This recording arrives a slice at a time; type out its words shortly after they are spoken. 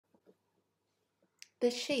The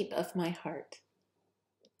shape of my heart.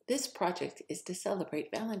 This project is to celebrate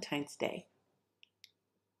Valentine's Day.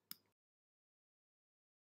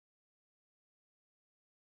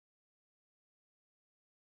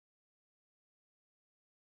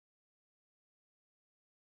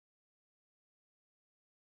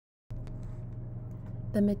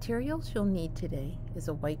 The materials you'll need today is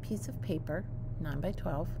a white piece of paper, 9 by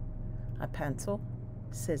 12, a pencil,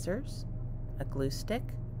 scissors, a glue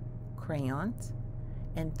stick, crayons,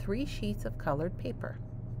 and 3 sheets of colored paper.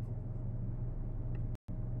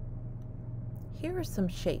 Here are some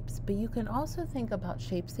shapes, but you can also think about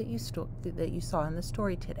shapes that you saw in the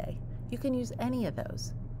story today. You can use any of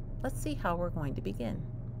those. Let's see how we're going to begin.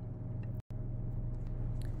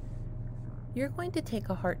 You're going to take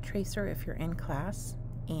a heart tracer if you're in class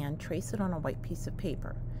and trace it on a white piece of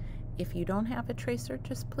paper. If you don't have a tracer,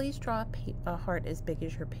 just please draw a heart as big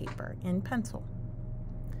as your paper in pencil.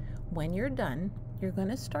 When you're done, you're going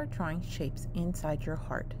to start drawing shapes inside your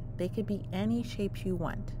heart. They could be any shapes you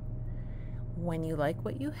want. When you like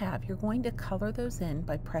what you have, you're going to color those in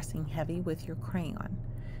by pressing heavy with your crayon.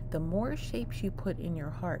 The more shapes you put in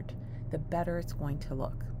your heart, the better it's going to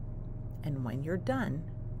look. And when you're done,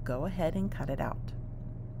 go ahead and cut it out.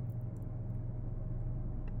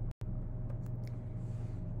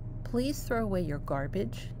 Please throw away your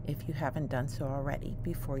garbage if you haven't done so already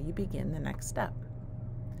before you begin the next step.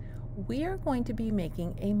 We are going to be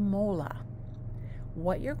making a mola.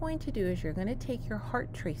 What you're going to do is you're going to take your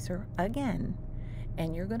heart tracer again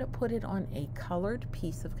and you're going to put it on a colored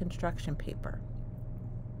piece of construction paper.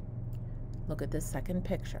 Look at this second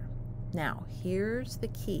picture. Now, here's the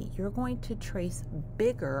key. You're going to trace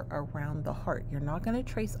bigger around the heart. You're not going to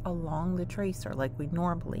trace along the tracer like we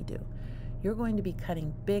normally do. You're going to be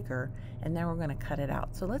cutting bigger, and then we're going to cut it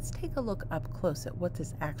out. So let's take a look up close at what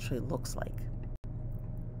this actually looks like.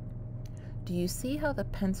 Do you see how the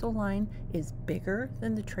pencil line is bigger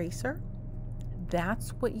than the tracer? That's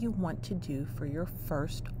what you want to do for your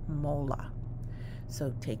first mola.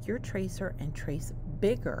 So take your tracer and trace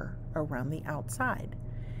bigger around the outside.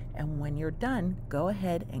 And when you're done, go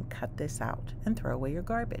ahead and cut this out and throw away your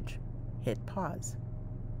garbage. Hit pause.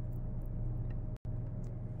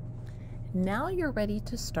 Now you're ready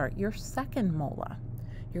to start your second mola.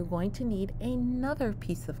 You're going to need another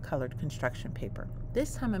piece of colored construction paper.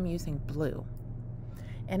 This time I'm using blue.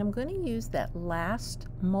 And I'm going to use that last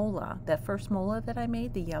mola, that first mola that I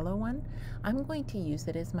made, the yellow one. I'm going to use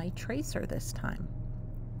it as my tracer this time.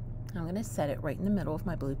 I'm going to set it right in the middle of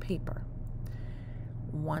my blue paper.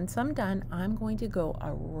 Once I'm done, I'm going to go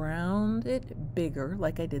around it bigger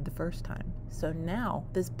like I did the first time. So now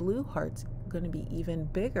this blue heart's going to be even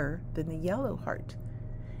bigger than the yellow heart.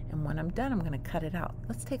 And when I'm done, I'm going to cut it out.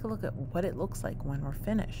 Let's take a look at what it looks like when we're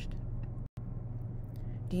finished.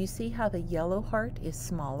 Do you see how the yellow heart is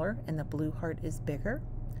smaller and the blue heart is bigger?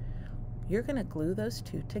 You're going to glue those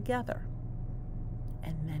two together.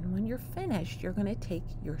 And then when you're finished, you're going to take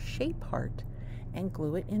your shape heart and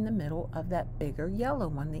glue it in the middle of that bigger yellow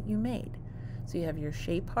one that you made. So you have your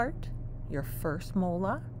shape heart, your first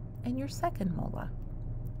mola, and your second mola.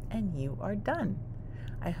 And you are done.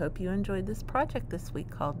 I hope you enjoyed this project this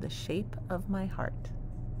week called The Shape of My Heart.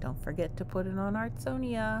 Don't forget to put it on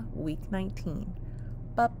Artsonia, week 19.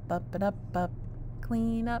 Bup, bup, bup, bup,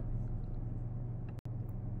 clean up.